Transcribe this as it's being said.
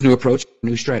New approach,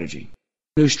 new strategy,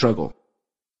 new struggle.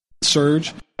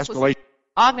 Surge. Escalate.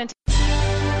 Augment.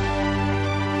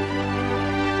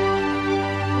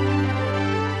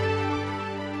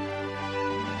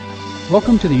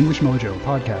 Welcome to the English Mojo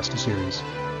podcast series.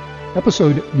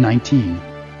 Episode 19,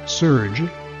 Surge,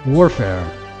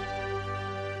 Warfare.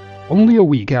 Only a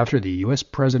week after the U.S.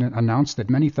 President announced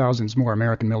that many thousands more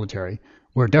American military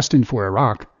were destined for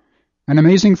Iraq, an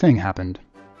amazing thing happened.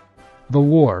 The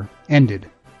war ended.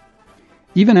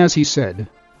 Even as he said,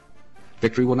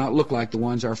 Victory will not look like the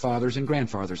ones our fathers and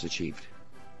grandfathers achieved.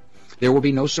 There will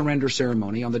be no surrender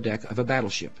ceremony on the deck of a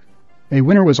battleship. A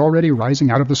winner was already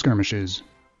rising out of the skirmishes.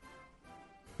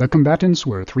 The combatants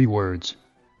were three words.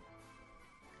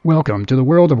 Welcome to the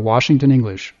world of Washington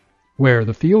English, where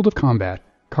the field of combat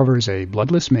covers a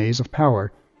bloodless maze of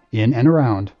power in and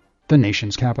around the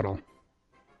nation's capital.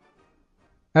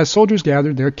 As soldiers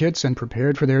gathered their kits and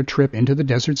prepared for their trip into the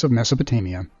deserts of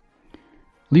Mesopotamia,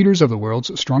 leaders of the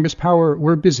world's strongest power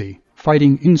were busy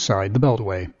fighting inside the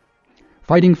Beltway,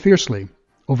 fighting fiercely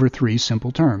over three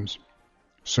simple terms: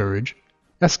 surge,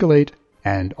 escalate,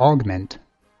 and augment.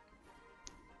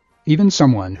 Even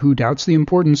someone who doubts the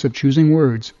importance of choosing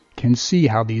words can see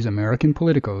how these American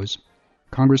politicos,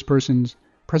 congresspersons,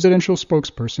 presidential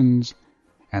spokespersons,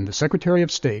 and the Secretary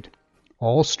of State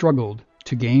all struggled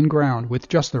to gain ground with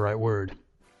just the right word.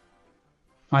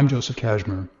 I'm Joseph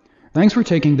Kashmer. Thanks for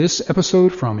taking this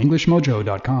episode from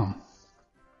EnglishMojo.com.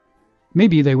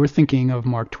 Maybe they were thinking of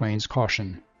Mark Twain's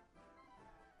caution.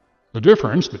 The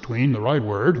difference between the right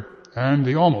word and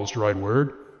the almost right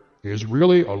word is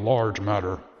really a large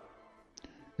matter.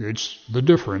 It's the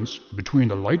difference between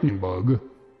the lightning bug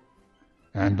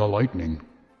and the lightning.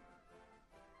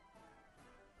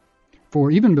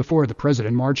 For even before the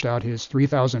president marched out his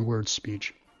 3,000-word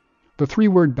speech, the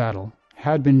three-word battle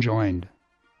had been joined.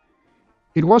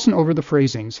 It wasn't over the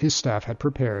phrasings his staff had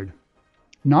prepared,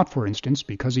 not, for instance,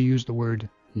 because he used the word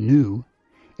new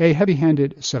a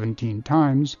heavy-handed 17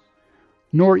 times,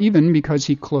 nor even because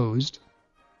he closed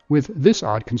with this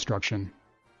odd construction.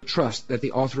 Trust that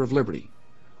the author of liberty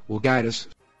will guide us.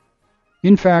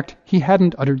 In fact, he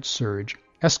hadn't uttered surge,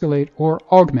 escalate, or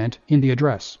augment in the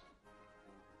address.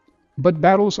 But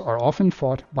battles are often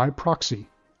fought by proxy,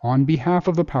 on behalf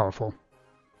of the powerful.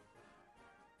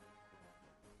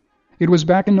 It was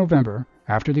back in November,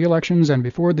 after the elections and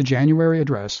before the January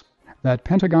address, that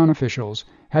Pentagon officials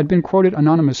had been quoted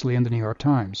anonymously in the New York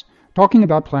Times, talking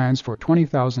about plans for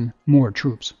 20,000 more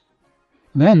troops.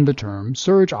 Then the term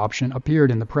surge option appeared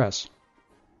in the press,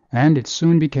 and it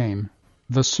soon became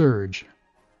the surge.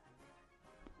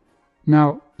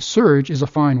 Now, surge is a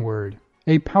fine word,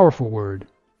 a powerful word.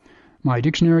 My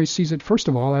dictionary sees it first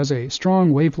of all as a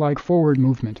strong wave-like forward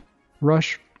movement,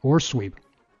 rush, or sweep.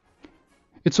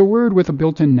 It's a word with a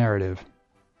built-in narrative.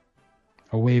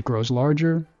 A wave grows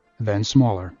larger, then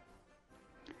smaller.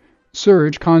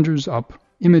 Surge conjures up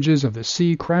images of the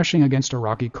sea crashing against a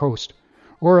rocky coast,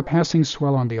 or a passing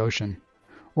swell on the ocean,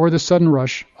 or the sudden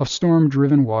rush of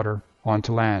storm-driven water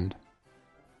onto land.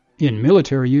 In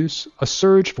military use, a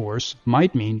surge force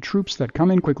might mean troops that come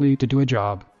in quickly to do a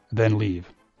job, then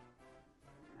leave.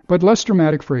 But less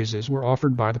dramatic phrases were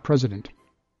offered by the president.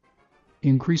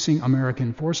 Increasing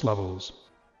American force levels,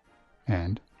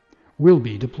 and will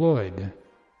be deployed.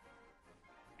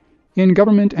 In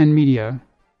government and media,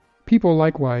 people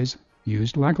likewise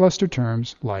used lackluster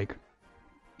terms like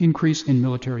increase in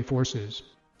military forces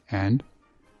and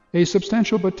a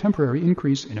substantial but temporary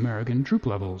increase in American troop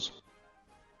levels.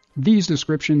 These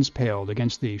descriptions paled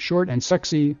against the short and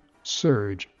sexy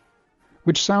surge,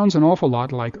 which sounds an awful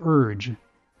lot like urge,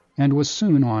 and was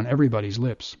soon on everybody's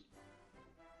lips.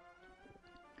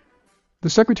 The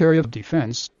Secretary of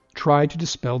Defense tried to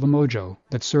dispel the mojo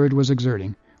that surge was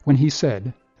exerting when he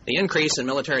said, The increase in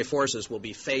military forces will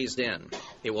be phased in.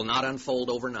 It will not unfold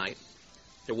overnight.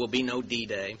 There will be no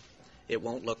D-Day. It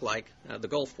won't look like the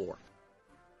Gulf War.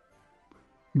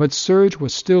 But surge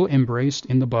was still embraced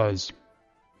in the buzz.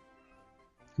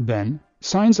 Then,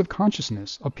 signs of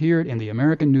consciousness appeared in the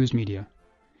American news media,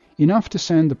 enough to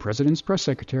send the president's press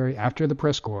secretary after the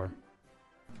press corps.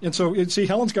 And so, see,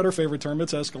 Helen's got her favorite term.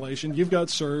 It's escalation. You've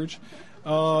got surge.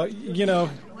 No,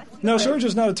 surge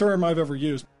is not a term I've ever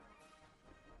used.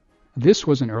 This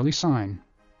was an early sign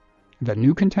that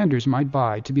new contenders might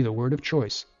vie to be the word of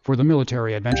choice for the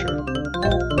military adventure.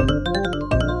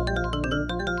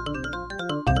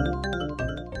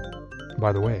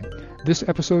 By the way, this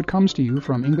episode comes to you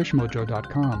from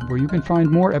EnglishMojo.com, where you can find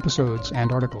more episodes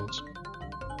and articles.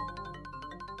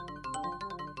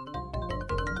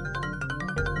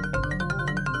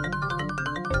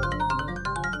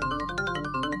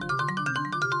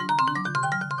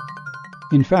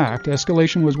 In fact,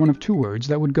 escalation was one of two words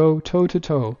that would go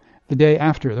toe-to-toe the day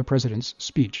after the president's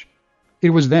speech. It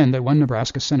was then that one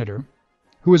Nebraska senator,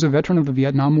 who was a veteran of the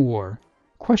Vietnam War,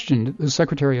 questioned the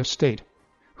Secretary of State,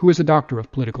 who is a doctor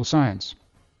of political science.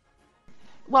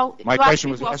 Well, my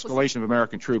question was the escalation of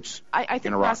American troops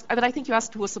in Iraq. But I think you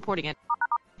asked who was supporting it.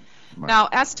 Right. Now,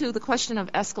 as to the question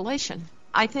of escalation,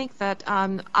 I think that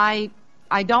I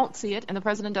don't see it, and the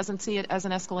president doesn't see it as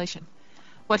an escalation.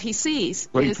 What he sees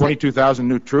is 22,000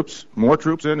 new troops, more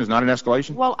troops in, is not an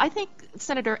escalation? Well, I think,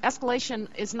 Senator, escalation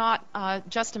is not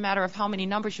just a matter of how many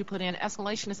numbers you put in.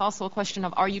 Escalation is also a question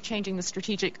of, are you changing the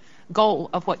strategic goal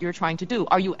of what you're trying to do?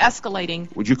 Are you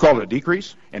escalating? Would you call it a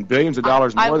decrease and billions of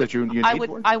dollars more that you need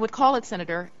for it? I would call it,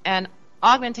 Senator, an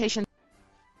augmentation.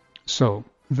 So,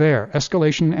 there,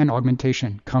 escalation and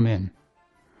augmentation come in.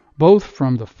 Both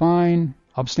from the fine,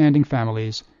 upstanding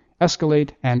families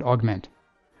escalate and augment.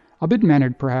 A bit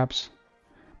mannered, perhaps.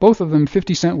 Both of them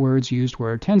 50-cent words used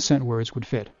where 10-cent words would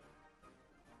fit.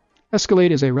 Escalate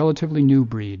is a relatively new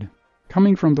breed,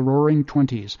 coming from the roaring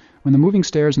 20s, when the moving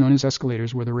stairs known as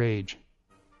escalators were the rage.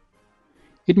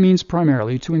 It means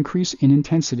primarily to increase in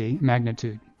intensity,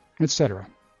 magnitude, etc.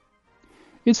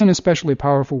 It's an especially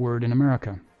powerful word in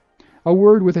America, a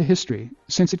word with a history,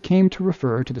 since it came to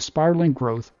refer to the spiraling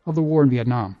growth of the war in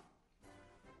Vietnam.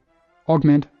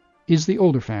 Augment is the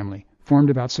older family,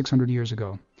 formed about 600 years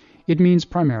ago. It means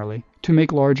primarily to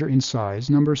make larger in size,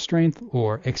 number, strength,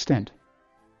 or extent.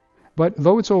 But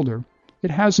though it's older,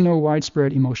 it has no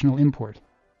widespread emotional import.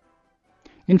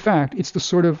 In fact, it's the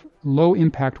sort of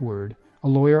low-impact word a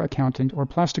lawyer, accountant, or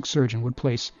plastic surgeon would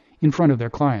place in front of their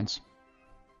clients.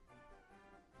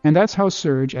 And that's how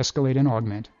surge, escalate, and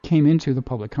augment came into the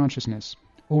public consciousness,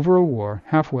 over a war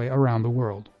halfway around the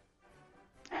world.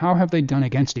 How have they done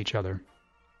against each other?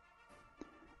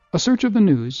 A search of the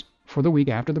news for the week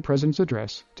after the president's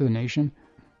address to the nation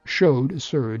showed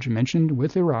surge mentioned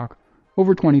with Iraq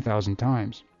over 20,000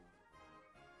 times.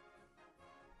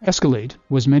 Escalate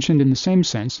was mentioned in the same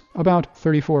sense about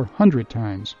 3,400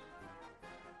 times.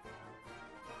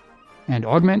 And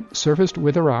augment surfaced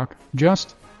with Iraq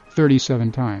just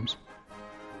 37 times.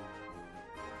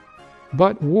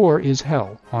 But war is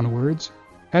hell on words,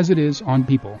 as it is on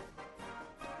people.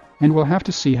 And we'll have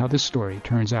to see how this story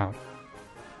turns out.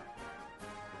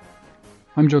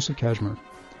 I'm Joseph Kashmer.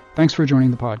 Thanks for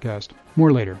joining the podcast.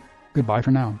 More later. Goodbye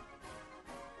for now.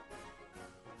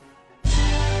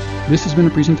 This has been a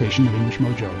presentation of English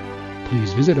Mojo.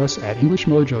 Please visit us at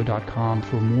EnglishMojo.com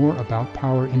for more about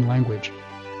power in language.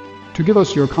 To give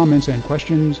us your comments and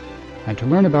questions, and to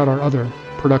learn about our other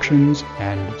productions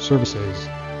and services.